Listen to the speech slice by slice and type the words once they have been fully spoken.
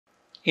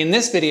In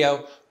this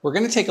video, we're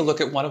going to take a look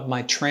at one of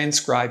my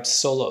transcribed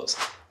solos.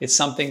 It's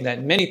something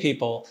that many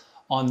people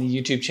on the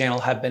YouTube channel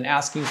have been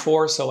asking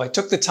for, so I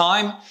took the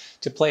time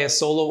to play a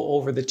solo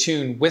over the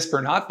tune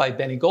Whisper Not by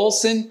Benny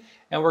Golson,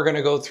 and we're going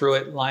to go through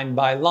it line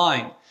by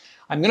line.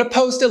 I'm going to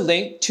post a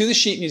link to the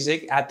sheet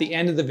music at the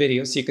end of the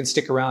video so you can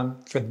stick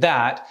around for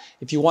that.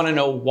 If you want to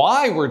know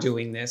why we're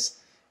doing this,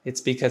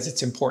 it's because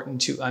it's important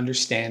to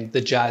understand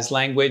the jazz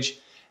language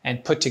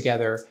and put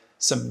together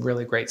some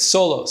really great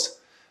solos.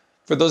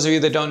 For those of you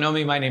that don't know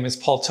me, my name is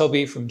Paul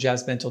Tobey from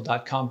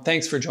Jazzmentl.com.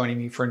 Thanks for joining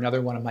me for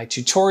another one of my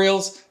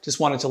tutorials.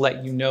 Just wanted to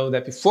let you know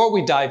that before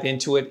we dive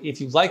into it,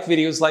 if you like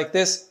videos like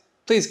this,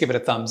 please give it a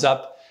thumbs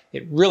up.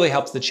 It really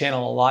helps the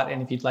channel a lot.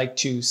 And if you'd like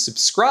to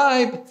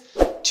subscribe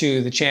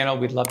to the channel,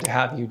 we'd love to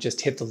have you just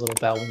hit the little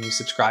bell when you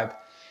subscribe,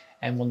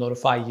 and we'll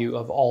notify you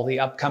of all the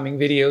upcoming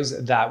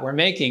videos that we're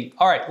making.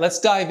 All right, let's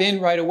dive in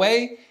right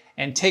away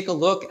and take a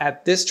look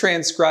at this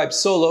transcribed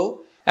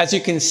solo. As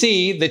you can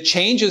see, the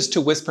changes to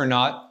Whisper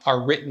Not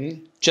are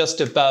written just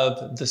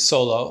above the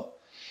solo.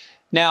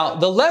 Now,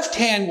 the left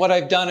hand, what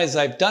I've done is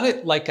I've done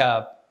it like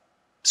a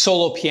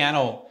solo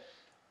piano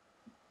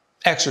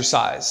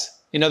exercise.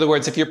 In other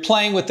words, if you're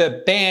playing with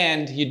a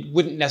band, you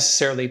wouldn't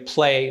necessarily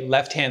play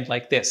left hand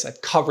like this.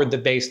 I've covered the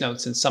bass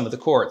notes in some of the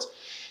chords.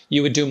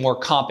 You would do more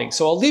comping.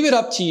 So I'll leave it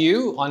up to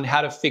you on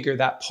how to figure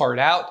that part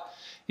out.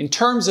 In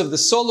terms of the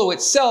solo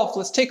itself,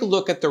 let's take a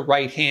look at the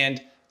right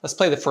hand. Let's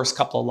play the first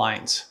couple of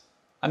lines.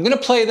 I'm going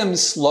to play them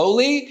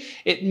slowly.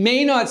 It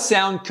may not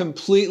sound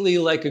completely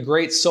like a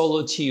great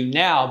solo to you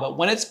now, but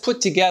when it's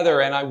put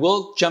together, and I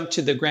will jump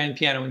to the grand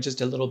piano in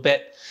just a little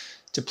bit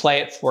to play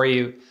it for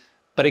you.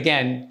 But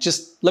again,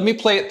 just let me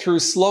play it through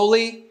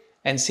slowly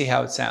and see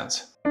how it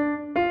sounds.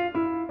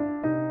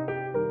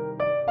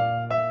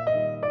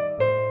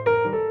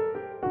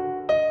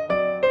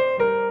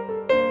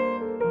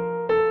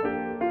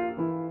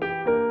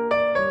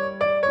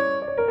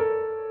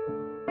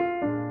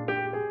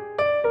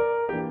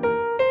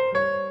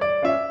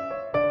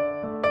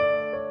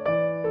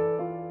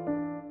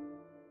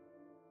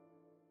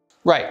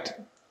 Right,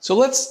 so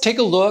let's take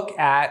a look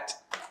at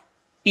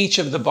each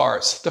of the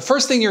bars. The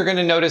first thing you're going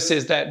to notice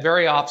is that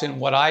very often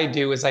what I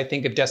do is I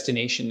think of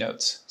destination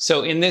notes.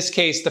 So in this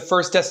case, the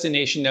first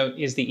destination note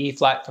is the E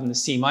flat from the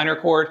C minor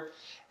chord,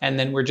 and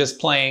then we're just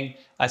playing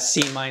a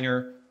C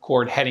minor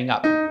chord heading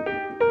up.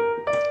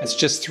 It's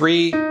just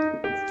 3,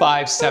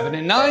 5, 7,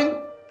 and 9.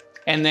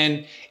 And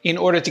then in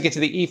order to get to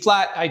the E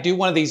flat, I do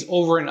one of these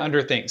over and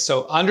under things.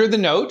 So under the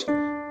note,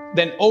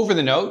 then over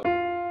the note,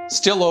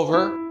 still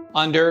over,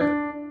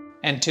 under,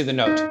 and to the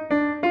note.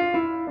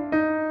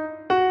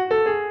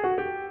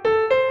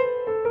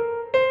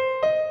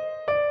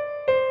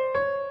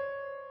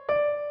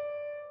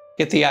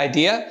 Get the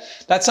idea?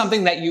 That's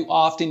something that you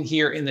often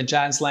hear in the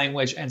jazz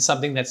language and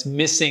something that's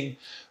missing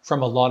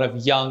from a lot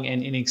of young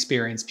and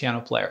inexperienced piano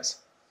players.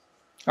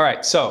 All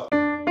right, so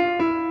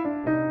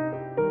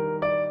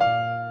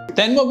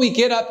then when we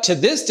get up to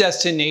this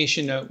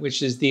destination note,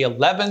 which is the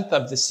 11th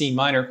of the C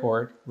minor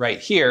chord right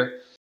here,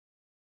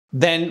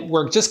 then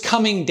we're just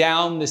coming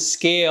down the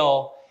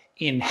scale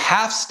in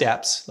half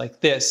steps like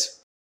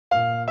this.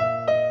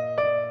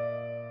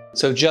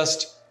 So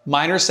just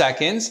minor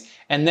seconds,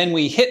 and then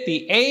we hit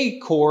the A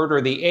chord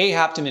or the A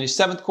half diminished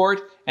seventh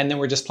chord, and then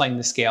we're just playing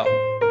the scale.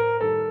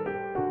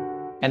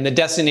 And the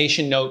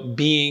destination note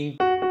being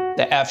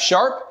the F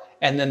sharp,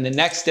 and then the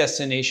next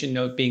destination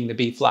note being the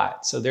B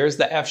flat. So there's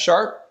the F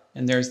sharp,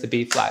 and there's the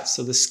B flat.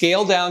 So the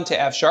scale down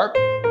to F sharp,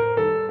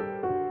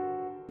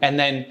 and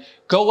then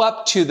go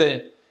up to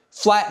the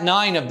flat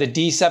 9 of the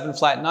D7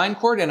 flat 9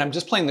 chord, and I'm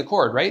just playing the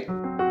chord, right?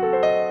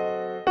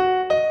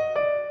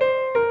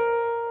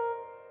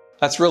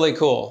 That's really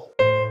cool.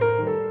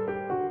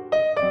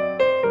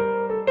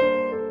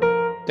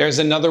 There's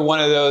another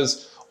one of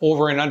those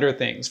over and under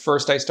things.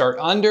 First I start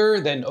under,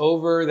 then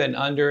over, then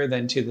under,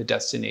 then to the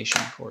destination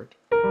chord.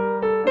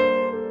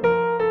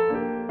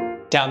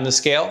 Down the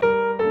scale.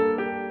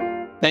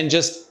 Then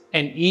just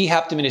an E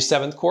half diminished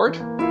seventh chord.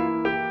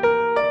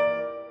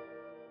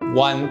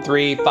 1,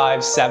 3,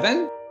 5,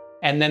 7,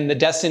 and then the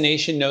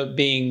destination note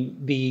being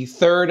the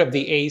third of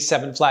the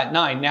A7 flat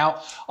 9. Now,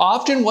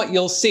 often what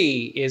you'll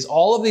see is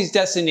all of these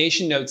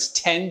destination notes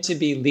tend to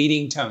be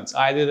leading tones,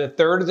 either the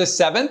third or the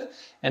seventh,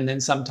 and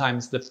then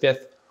sometimes the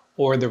fifth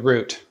or the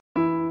root.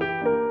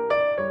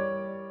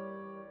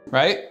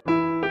 Right?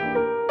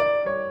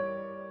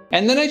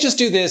 And then I just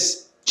do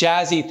this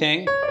jazzy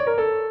thing,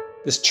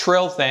 this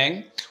trill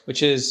thing,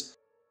 which is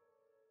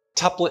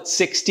tuplet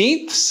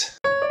sixteenths.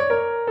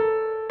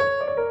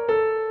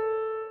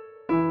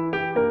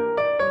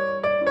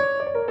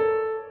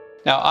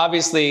 Now,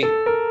 obviously,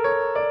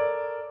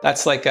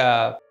 that's like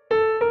a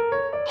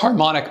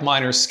harmonic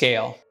minor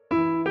scale.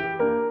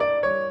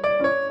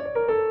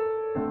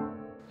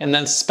 And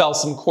then spell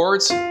some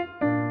chords.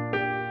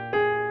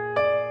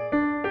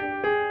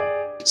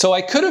 So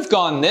I could have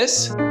gone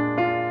this,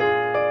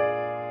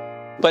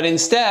 but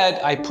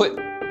instead I put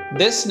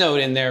this note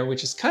in there,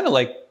 which is kind of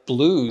like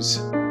blues.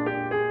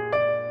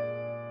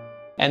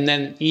 And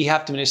then E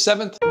half diminished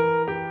seventh,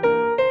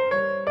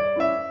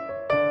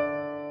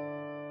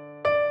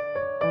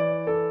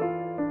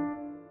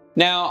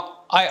 Now,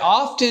 I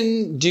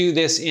often do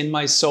this in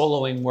my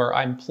soloing where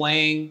I'm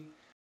playing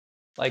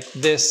like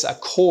this, a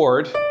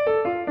chord,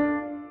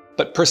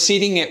 but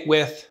preceding it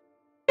with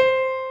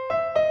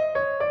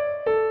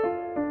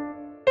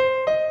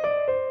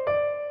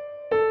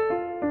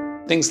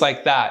things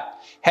like that.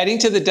 Heading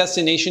to the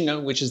destination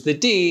note, which is the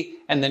D,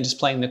 and then just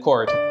playing the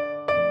chord.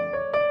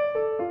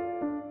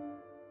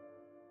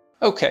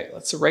 Okay,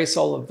 let's erase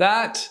all of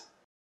that.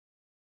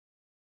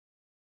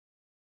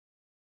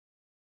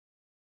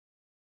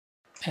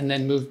 And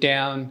then move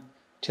down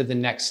to the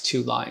next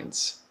two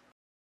lines.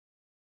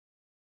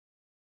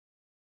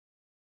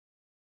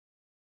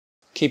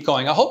 Keep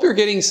going. I hope you're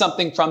getting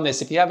something from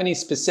this. If you have any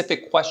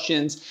specific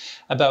questions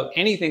about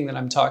anything that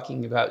I'm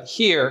talking about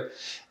here,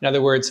 in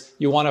other words,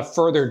 you want a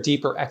further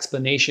deeper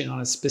explanation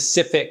on a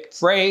specific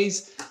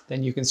phrase,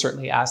 then you can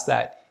certainly ask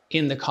that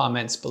in the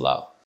comments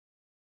below.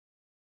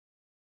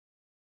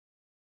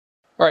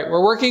 All right,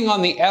 we're working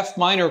on the F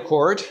minor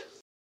chord.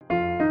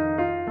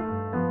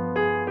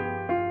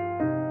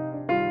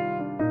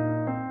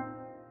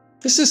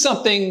 This is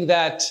something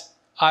that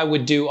I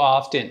would do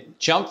often.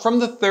 Jump from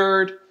the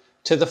third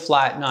to the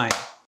flat 9.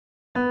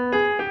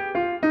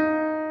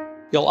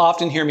 You'll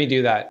often hear me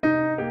do that.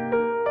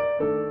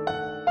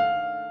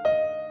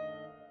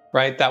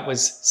 Right, that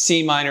was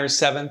C minor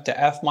 7th to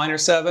F minor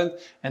 7th,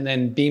 and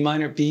then B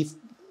minor, B,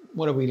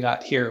 what do we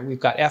got here? We've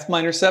got F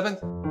minor 7th.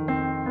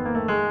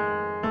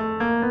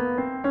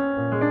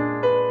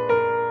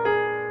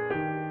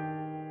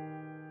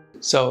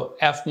 So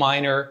F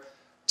minor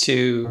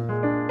to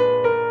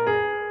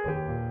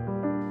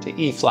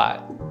E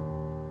flat.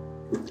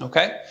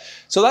 Okay,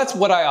 so that's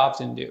what I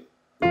often do.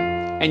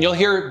 And you'll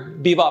hear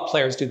bebop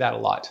players do that a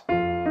lot.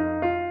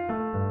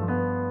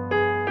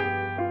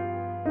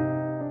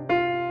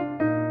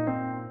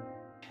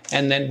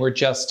 And then we're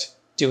just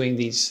doing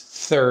these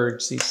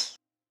thirds,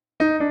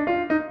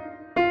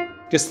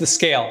 just the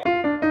scale.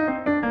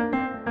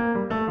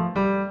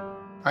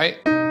 Right?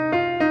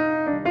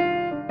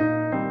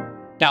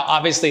 Now,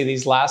 obviously,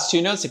 these last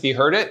two notes, if you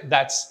heard it,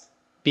 that's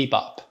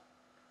bebop.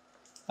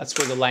 That's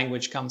where the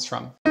language comes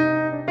from.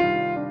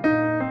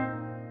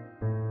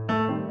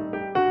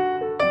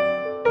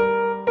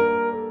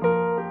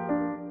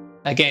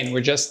 Again,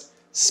 we're just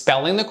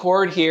spelling the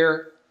chord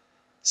here,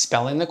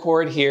 spelling the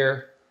chord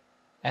here,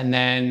 and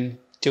then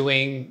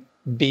doing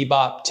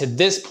bebop to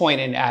this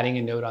point and adding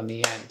a note on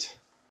the end.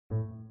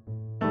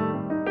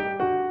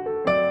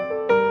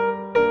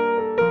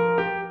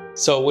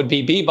 So it would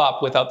be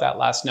bebop without that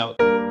last note.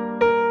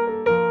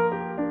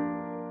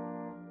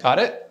 Got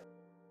it?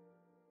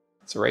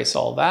 Let's erase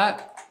all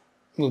that.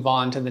 Move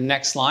on to the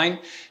next line.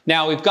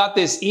 Now we've got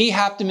this E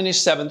half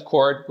diminished 7th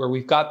chord where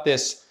we've got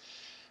this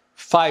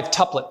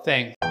 5-tuplet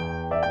thing.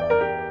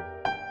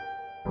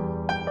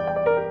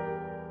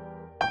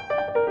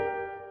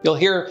 You'll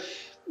hear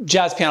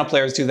jazz piano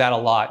players do that a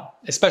lot,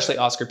 especially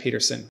Oscar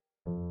Peterson.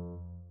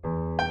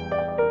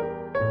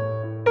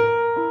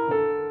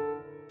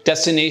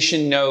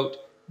 Destination note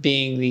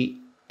being the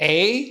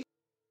A,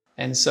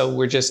 and so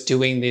we're just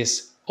doing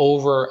this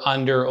over,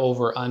 under,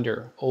 over,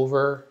 under,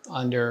 over,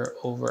 under,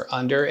 over,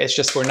 under. It's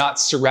just we're not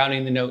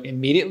surrounding the note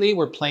immediately.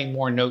 We're playing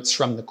more notes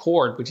from the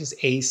chord, which is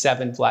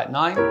A7 flat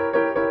 9.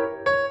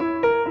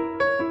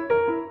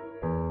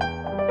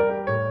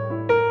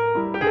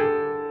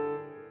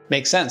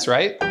 Makes sense,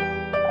 right?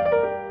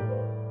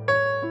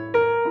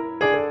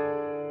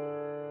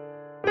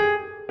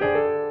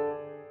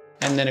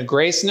 And then a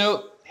grace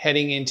note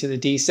heading into the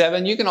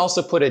D7. You can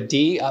also put a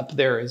D up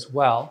there as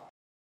well,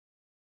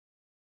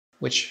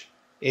 which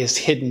is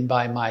hidden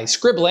by my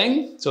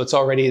scribbling, so it's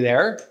already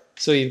there.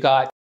 So you've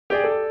got,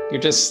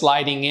 you're just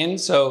sliding in.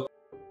 So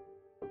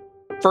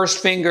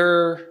second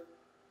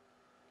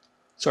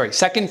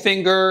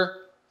finger,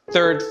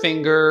 third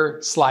finger,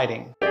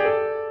 sliding.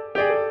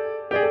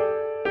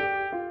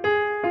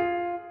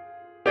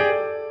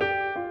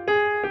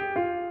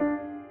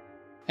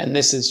 And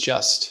this is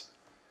just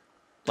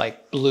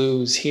like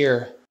blues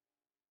here.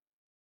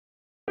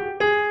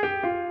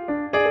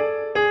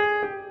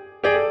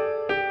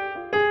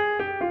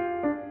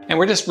 And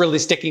we're just really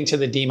sticking to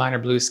the D minor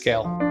blues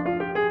scale.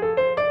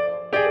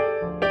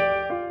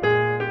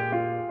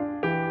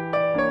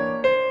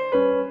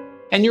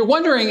 And you're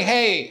wondering,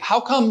 hey, how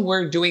come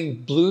we're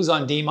doing blues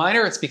on D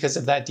minor? It's because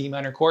of that D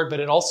minor chord,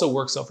 but it also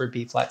works over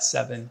B flat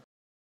 7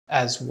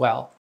 as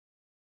well.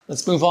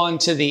 Let's move on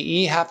to the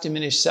E half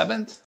diminished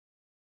 7th.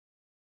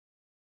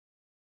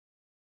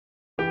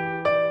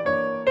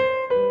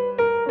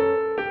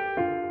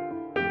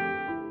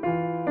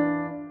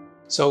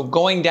 So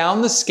going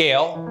down the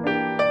scale,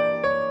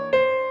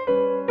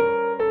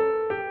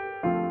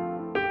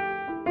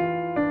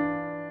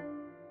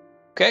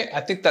 okay,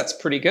 I think that's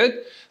pretty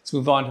good. Let's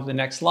move on to the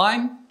next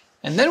line.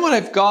 And then what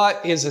I've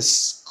got is a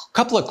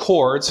couple of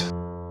chords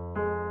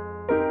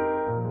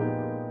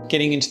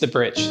getting into the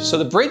bridge. So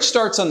the bridge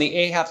starts on the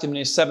A half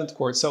diminished 7th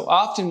chord. So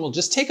often we'll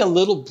just take a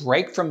little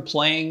break from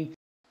playing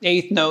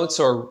 8th notes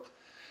or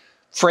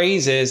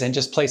phrases and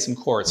just play some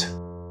chords.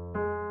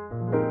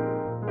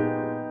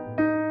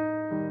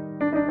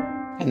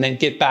 and then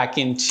get back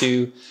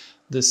into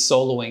the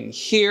soloing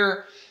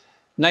here.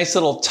 Nice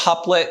little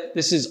tuplet.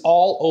 This is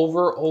all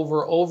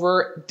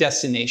over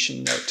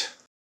destination note.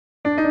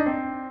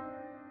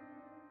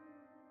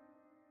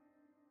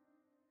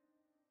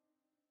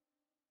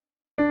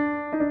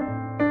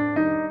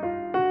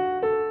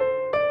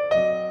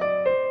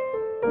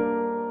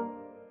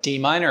 D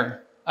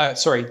minor,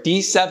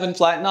 D7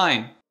 flat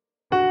 9,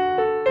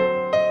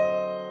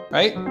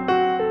 right?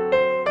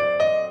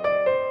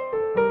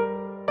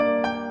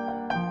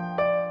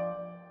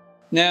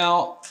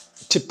 Now,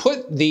 to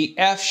put the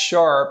F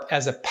sharp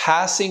as a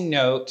passing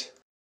note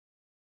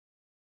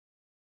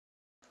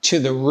to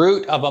the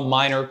root of a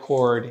minor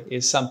chord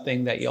is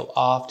something that you'll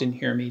often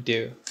hear me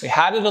do. We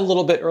had it a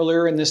little bit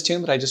earlier in this tune,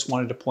 but I just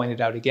wanted to point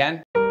it out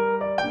again.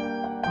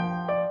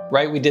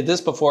 Right, we did this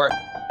before.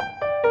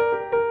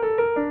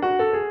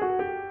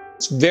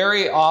 It's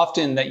very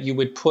often that you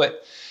would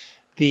put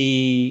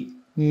the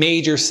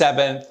major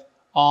seventh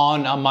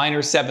on a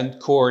minor seventh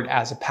chord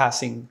as a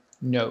passing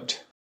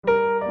note.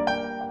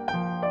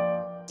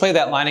 Play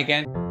that line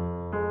again.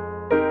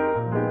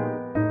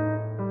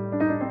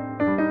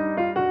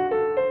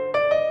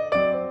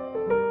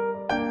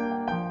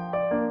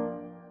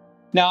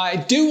 Now, I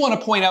do want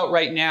to point out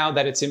right now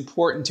that it's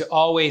important to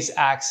always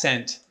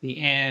accent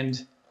the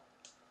end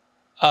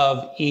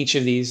of each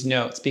of these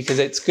notes because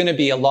it's going to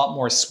be a lot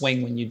more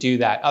swing when you do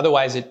that.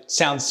 Otherwise, it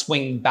sounds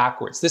swinging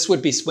backwards. This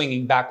would be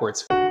swinging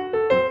backwards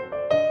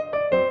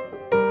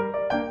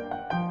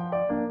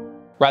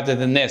rather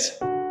than this.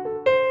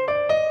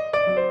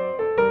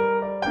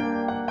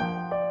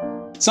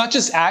 It's not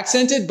just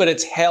accented, but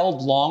it's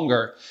held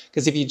longer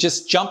because if you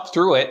just jump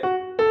through it,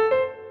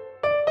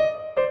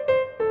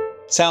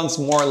 it sounds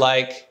more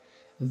like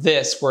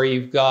this where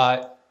you've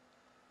got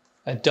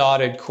a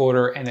dotted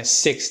quarter and a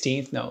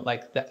 16th note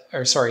like that,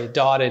 or sorry, a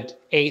dotted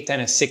 8th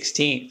and a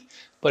 16th.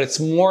 But it's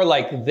more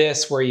like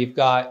this where you've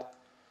got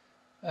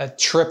a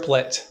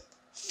triplet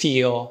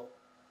feel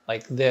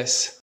like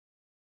this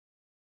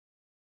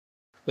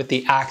with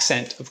the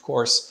accent, of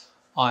course,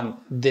 on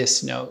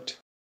this note.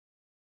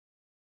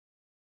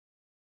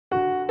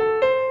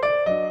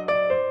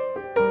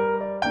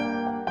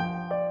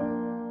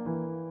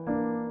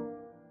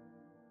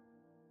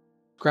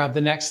 Grab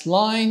the next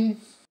line.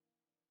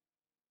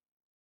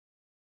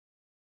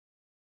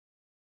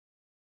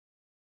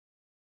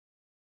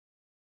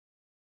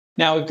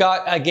 Now we've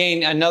got,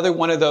 again, another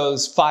one of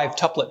those 5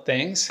 tuplet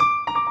things.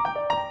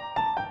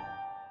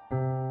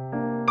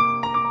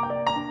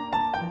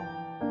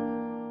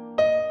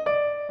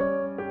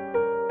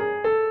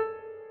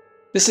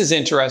 This is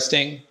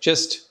interesting,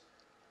 just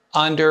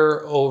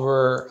under,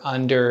 over,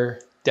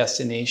 under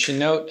destination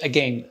note.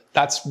 Again,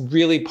 that's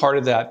really part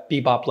of that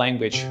bebop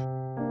language.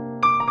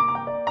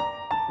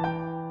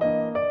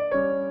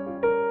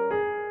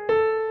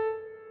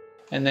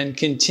 And then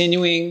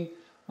continuing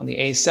on the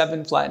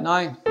A7 flat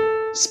 9,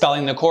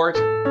 spelling the chord,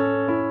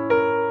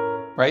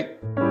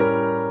 right?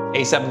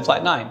 A7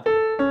 flat 9.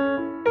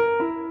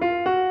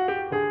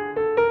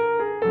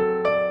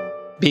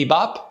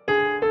 Bebop.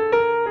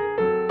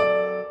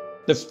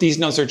 These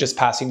notes are just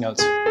passing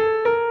notes.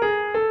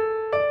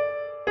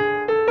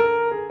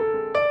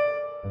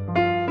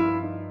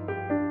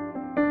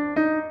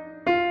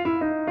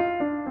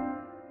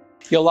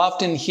 You'll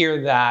often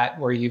hear that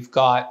where you've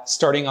got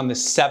starting on the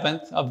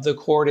 7th of the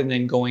chord and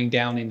then going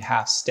down in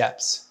half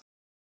steps.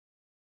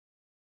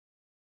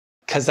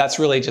 Because that's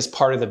really just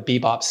part of the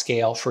bebop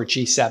scale for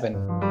G7.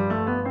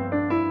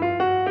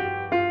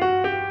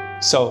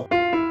 So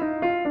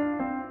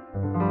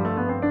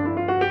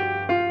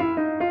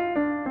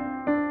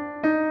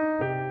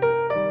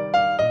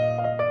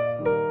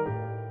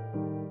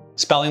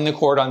spelling the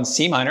chord on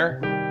C minor.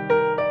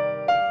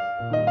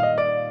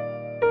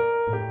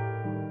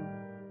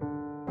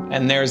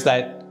 And there's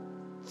that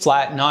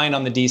flat 9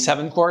 on the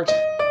D7 chord.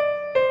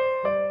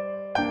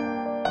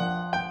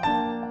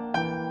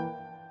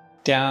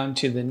 Down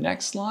to the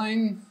next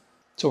line.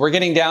 So we're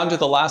getting down to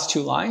the last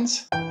 2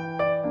 lines.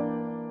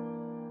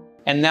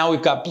 And now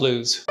we've got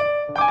blues.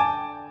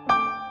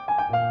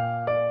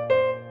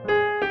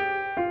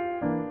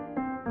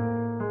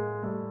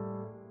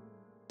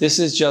 This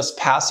is just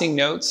passing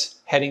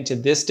notes heading to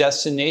this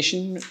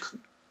destination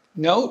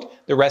note.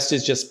 The rest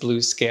is just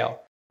blues scale.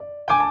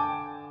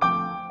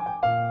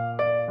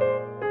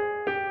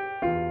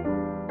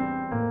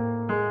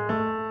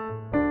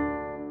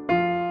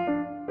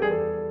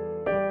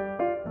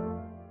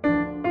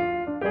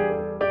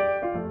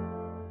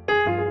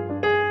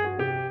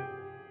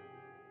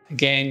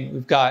 Again,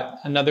 we've got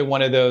another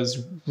one of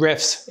those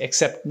riffs,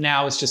 except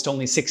now it's just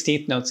only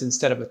 16th notes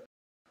instead of a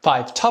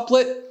 5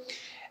 tuplet,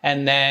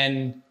 and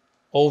then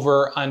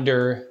over,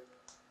 under,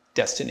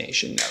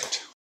 destination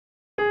note.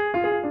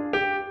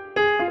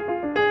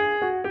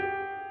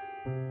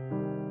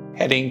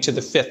 Heading to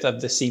the 5th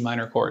of the C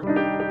minor chord. All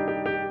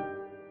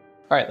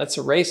right, let's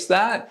erase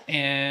that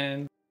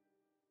and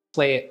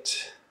play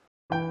it.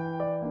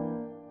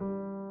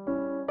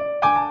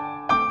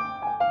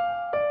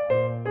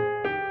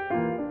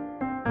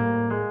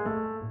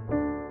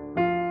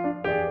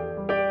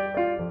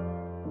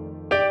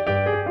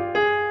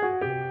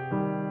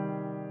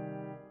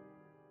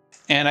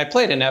 And I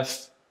played an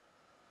F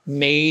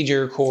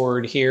major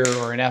chord here,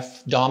 or an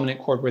F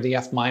dominant chord where the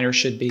F minor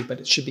should be, but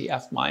it should be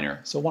F minor.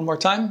 So one more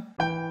time.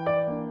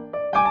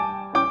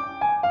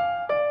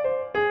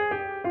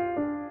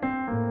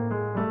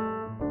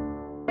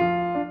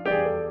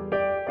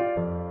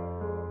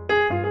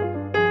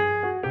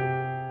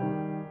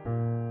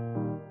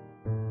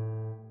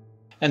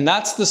 And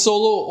that's the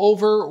solo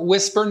over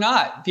Whisper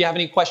Not. If you have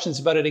any questions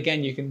about it,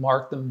 again, you can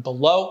mark them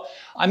below.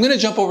 I'm gonna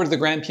jump over to the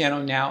grand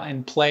piano now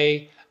and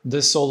play the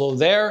solo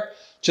there,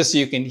 just so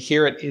you can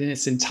hear it in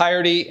its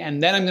entirety.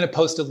 And then I'm gonna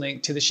post a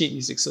link to the sheet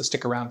music, so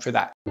stick around for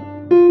that.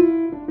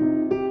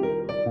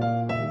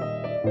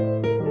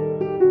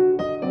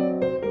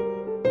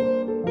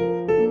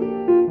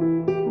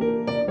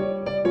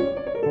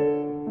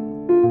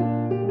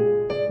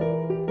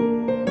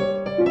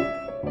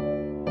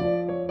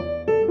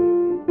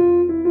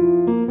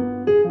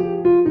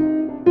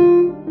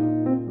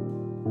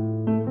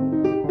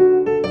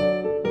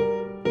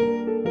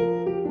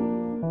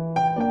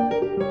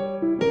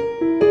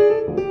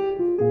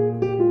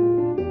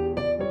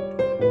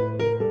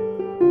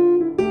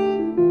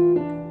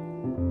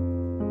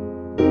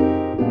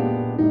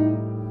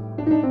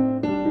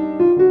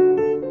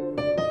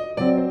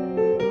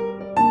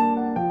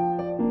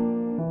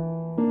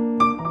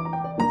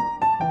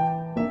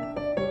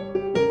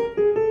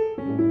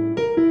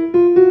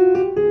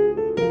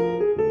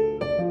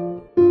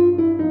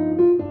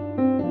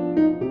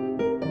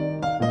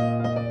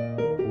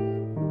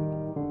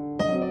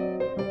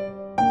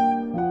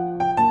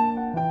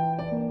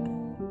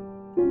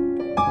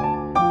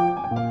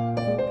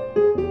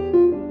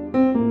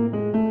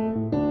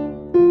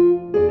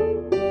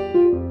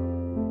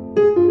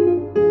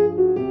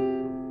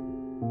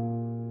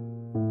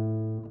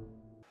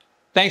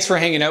 Thanks for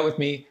hanging out with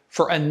me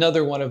for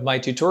another one of my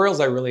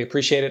tutorials. I really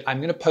appreciate it. I'm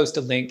going to post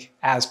a link,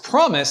 as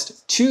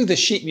promised, to the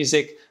sheet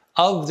music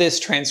of this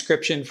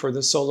transcription for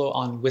the solo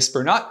on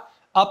Whisper Not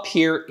up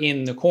here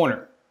in the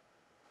corner.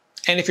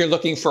 And if you're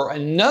looking for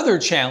another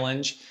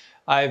challenge,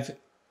 I've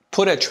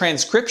put a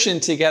transcription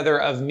together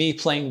of me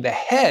playing the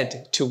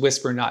head to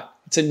Whisper Not.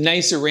 It's a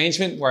nice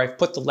arrangement where I've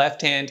put the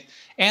left hand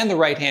and the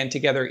right hand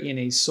together in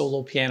a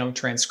solo piano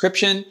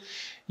transcription.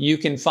 You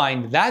can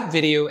find that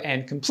video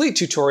and complete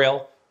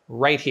tutorial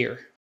right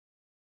here.